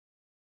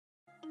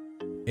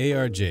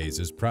ARJS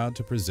is proud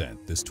to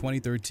present this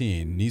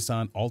 2013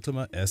 Nissan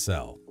Altima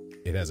SL.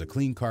 It has a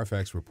clean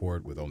Carfax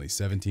report with only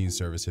 17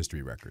 service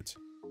history records.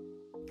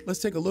 Let's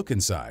take a look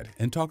inside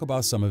and talk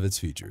about some of its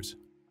features.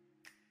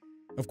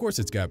 Of course,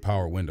 it's got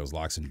power windows,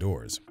 locks, and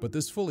doors, but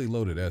this fully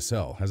loaded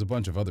SL has a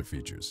bunch of other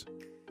features,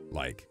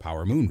 like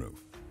power moonroof,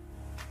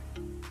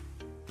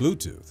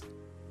 Bluetooth,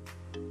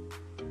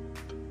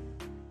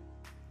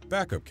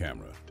 backup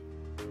camera,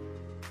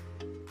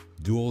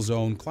 dual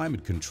zone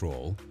climate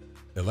control,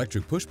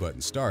 electric push-button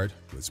start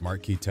with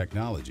smart key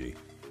technology,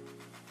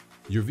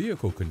 your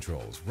vehicle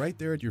controls right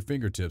there at your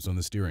fingertips on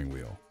the steering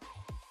wheel.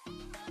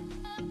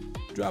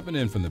 Dropping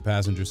in from the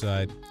passenger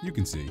side, you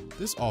can see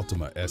this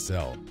Altima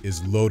SL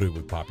is loaded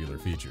with popular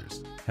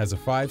features, has a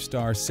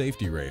 5-star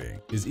safety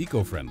rating, is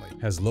eco-friendly,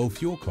 has low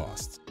fuel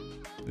costs,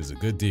 is a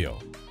good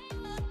deal.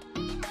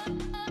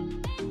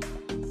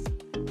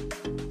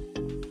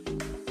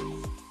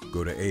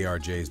 Go to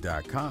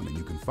ARJS.com and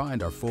you can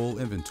find our full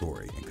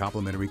inventory and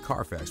complimentary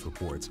Carfax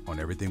reports on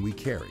everything we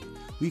carry.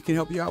 We can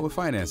help you out with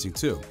financing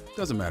too.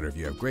 Doesn't matter if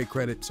you have great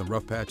credit, some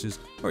rough patches,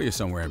 or you're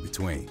somewhere in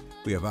between.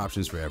 We have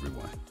options for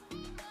everyone.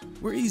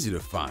 We're easy to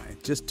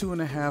find, just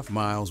 2.5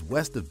 miles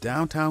west of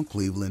downtown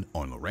Cleveland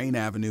on Lorraine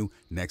Avenue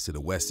next to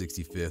the West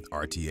 65th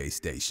RTA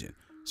station.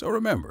 So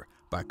remember,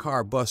 by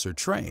car, bus, or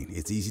train,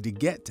 it's easy to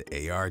get to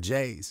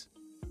ARJS.